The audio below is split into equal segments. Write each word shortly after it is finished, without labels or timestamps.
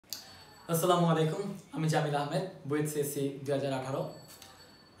আসসালামু আলাইকুম, আমি জামিল আহমেদ, এইচএসসি 2018।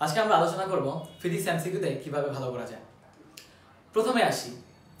 আজকে আমরা আলোচনা করব ফিজিক্স এমসিকিউতে কিভাবে ভালো করা যায়। প্রথমে আসি,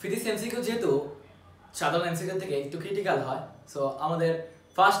 ফিজিক্স এমসিকিউ যেহেতু সাধারণ এমসিকিউ থেকে একটু ক্রিটিক্যাল হয়, সো আমাদের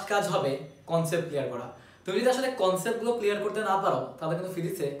ফার্স্ট কাজ হবে কনসেপ্ট ক্লিয়ার করা। তুমি যদি আসলে কনসেপ্টগুলো ক্লিয়ার করতে না পারো তাহলে কিন্তু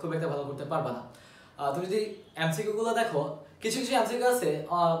ফিজিক্সে খুব একটা ভালো করতে পারবে না। তুমি যদি এমসিকিউগুলো দেখো, কিছু কিছু এমসিকিউ আছে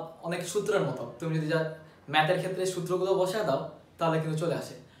অনেক সূত্রের মতো, তুমি যদি যা ম্যাথের ক্ষেত্রে সূত্রগুলো বসায় দাও তাহলে কিন্তু চলে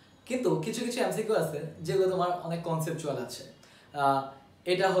আসে। কিন্তু কিছু কিছু এমসিকিউ আছে যেগুলো তোমার অনেক কনসেপচুয়াল আছে,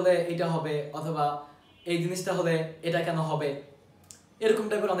 এটা হলে এটা হবে, অথবা এই জিনিসটা হলে এটা কেন হবে, এরকম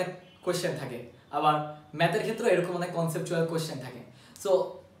টাইপের অনেক কোয়েশ্চেন থাকে। আবার ম্যাথের ক্ষেত্রে এরকম অনেক কনসেপচুয়াল কোয়েশ্চেন থাকে। সো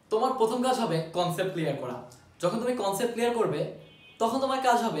তোমার প্রথম কাজ হবে কনসেপ্ট ক্লিয়ার করা। যখন তুমি কনসেপ্ট ক্লিয়ার করবে তখন তোমার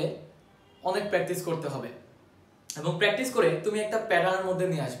কাজ হবে অনেক প্র্যাকটিস করতে হবে, এবং প্র্যাকটিস করে তুমি একটা প্যাটার্নের মধ্যে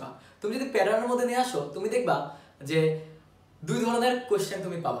নিয়ে আসবা। তুমি যদি প্যাটার্নের মধ্যে নিয়ে আসো, তুমি দেখবা যে দুই ধরনের কোয়েশ্চেন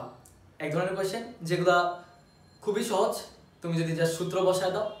তুমি পাবা। এক ধরনের কোয়েশ্চেন যেগুলো খুবই সহজ, তুমি যদি যা সূত্র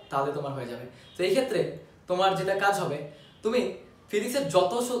বসায় দাও তাহলে তোমার হয়ে যাবে। তো এই ক্ষেত্রে তোমার যেটা কাজ হবে, তুমি ফিজিক্সের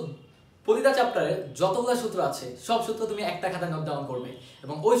প্রতিটা চ্যাপ্টারে যতগুলো সূত্র আছে সব সূত্র তুমি একটা খাতায় নোট ডাউন করবে,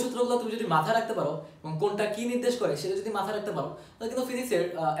 এবং ওই সূত্রগুলো তুমি যদি মাথায় রাখতে পারো এবং কোনটা কি নির্দেশ করে সেটা যদি মাথায় রাখতে পারো, তাহলে কিন্তু ফিজিক্সের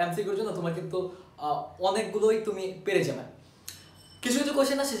এমসিকিউর জন্য তোমার কিন্তু অনেকগুলোই তুমি পেরে যাবে। কিছু কিছু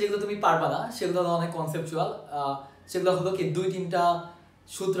কোয়েশ্চেন আছে যেগুলো তুমি পারবা না, সেগুলো অনেক কনসেপচুয়াল। সেগুলো হলো কি দুই তিনটা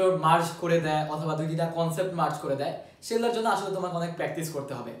সূত্র মার্জ করে দেয় অথবা দুই তিনটা কনসেপ্ট মার্জ করে দেয়, সেগুলোর জন্য আসলে তোমাকে অনেক প্র্যাকটিস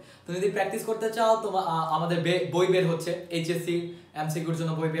করতে হবে। তুমি যদি প্র্যাকটিস করতে চাও, তোমার আমাদের বই বের হচ্ছে, এইচএসসি এমসিকিউর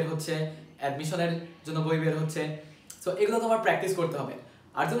জন্য বই বের হচ্ছে, অ্যাডমিশনের জন্য বই বের হচ্ছে। সো এগুলো তোমার প্র্যাকটিস করতে হবে।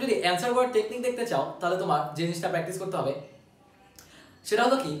 আর তুমি যদি অ্যান্সার করার টেকনিক দেখতে চাও তাহলে তোমার যে জিনিসটা প্র্যাকটিস করতে হবে সেটা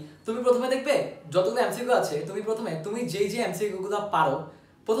হলো কি, তুমি প্রথমে দেখবে যতগুলো এমসিকিউ আছে, তুমি যে এমসিকিউগুলো পারো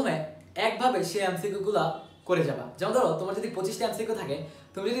প্রথমে একভাবে সেই এমসিকিউগুলো করে যাবা। যেমন ধরো তোমার যদি 25টা এমসিকিউ থাকে,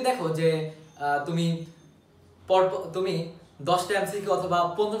 তুমি যদি দেখো যে তুমি 10টা এমসিকিউ অথবা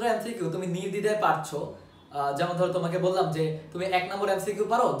 15টা এমসিকিউ তুমি নির্দ্বিধায় পারছো। যেমন ধরো তোমাকে বললাম যে তুমি 1 নম্বর এমসিকিউ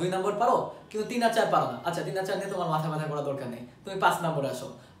পারো, 2 নম্বর পারো, কিন্তু 3 আর 4 পারো না। আচ্ছা, 3 আর 4 নিয়ে তোমার মাথা করার দরকার নেই, তুমি 5 নম্বরে আসো।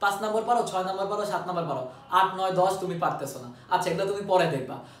 5 নম্বর পারো, 6 নম্বর পারো, 7 নম্বর পারো, 8, 9, 10 তুমি পারতেছো না। আচ্ছা, এগুলো তুমি পরে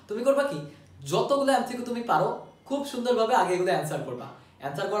দেখবা। তুমি করবা কি, যতগুলো এমসিকিউ তুমি পারো খুব সুন্দরভাবে আগে এগুলো অ্যান্সার করবা।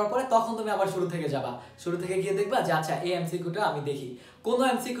 অ্যান্সার করার পরে তখন তুমি আবার শুরু থেকে যাবা। শুরু থেকে গিয়ে দেখবা যে আচ্ছা এই এমসিকিউটা আমি দেখি। কোনো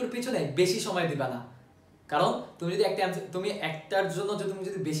এমসিকিউর পিছনে বেশি সময় দিবা না, কারণ তুমি যদি একটার জন্য তুমি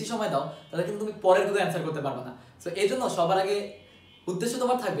যদি বেশি সময় দাও তাহলে কিন্তু তুমি পরের গুলো অ্যান্সার করতে পারবে না। সো এই জন্য সবার আগে উদ্দেশ্য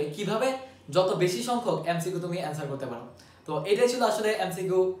তোমার থাকবে কিভাবে যত বেশি সংখ্যক এমসিকিউ তুমি অ্যান্সার করতে পারো। তো এটাই ছিল আসলে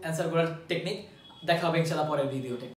এমসিকিউ অ্যান্সার করার টেকনিক। দেখা হবে ইনশাআল্লাহ পরের ভিডিওতে।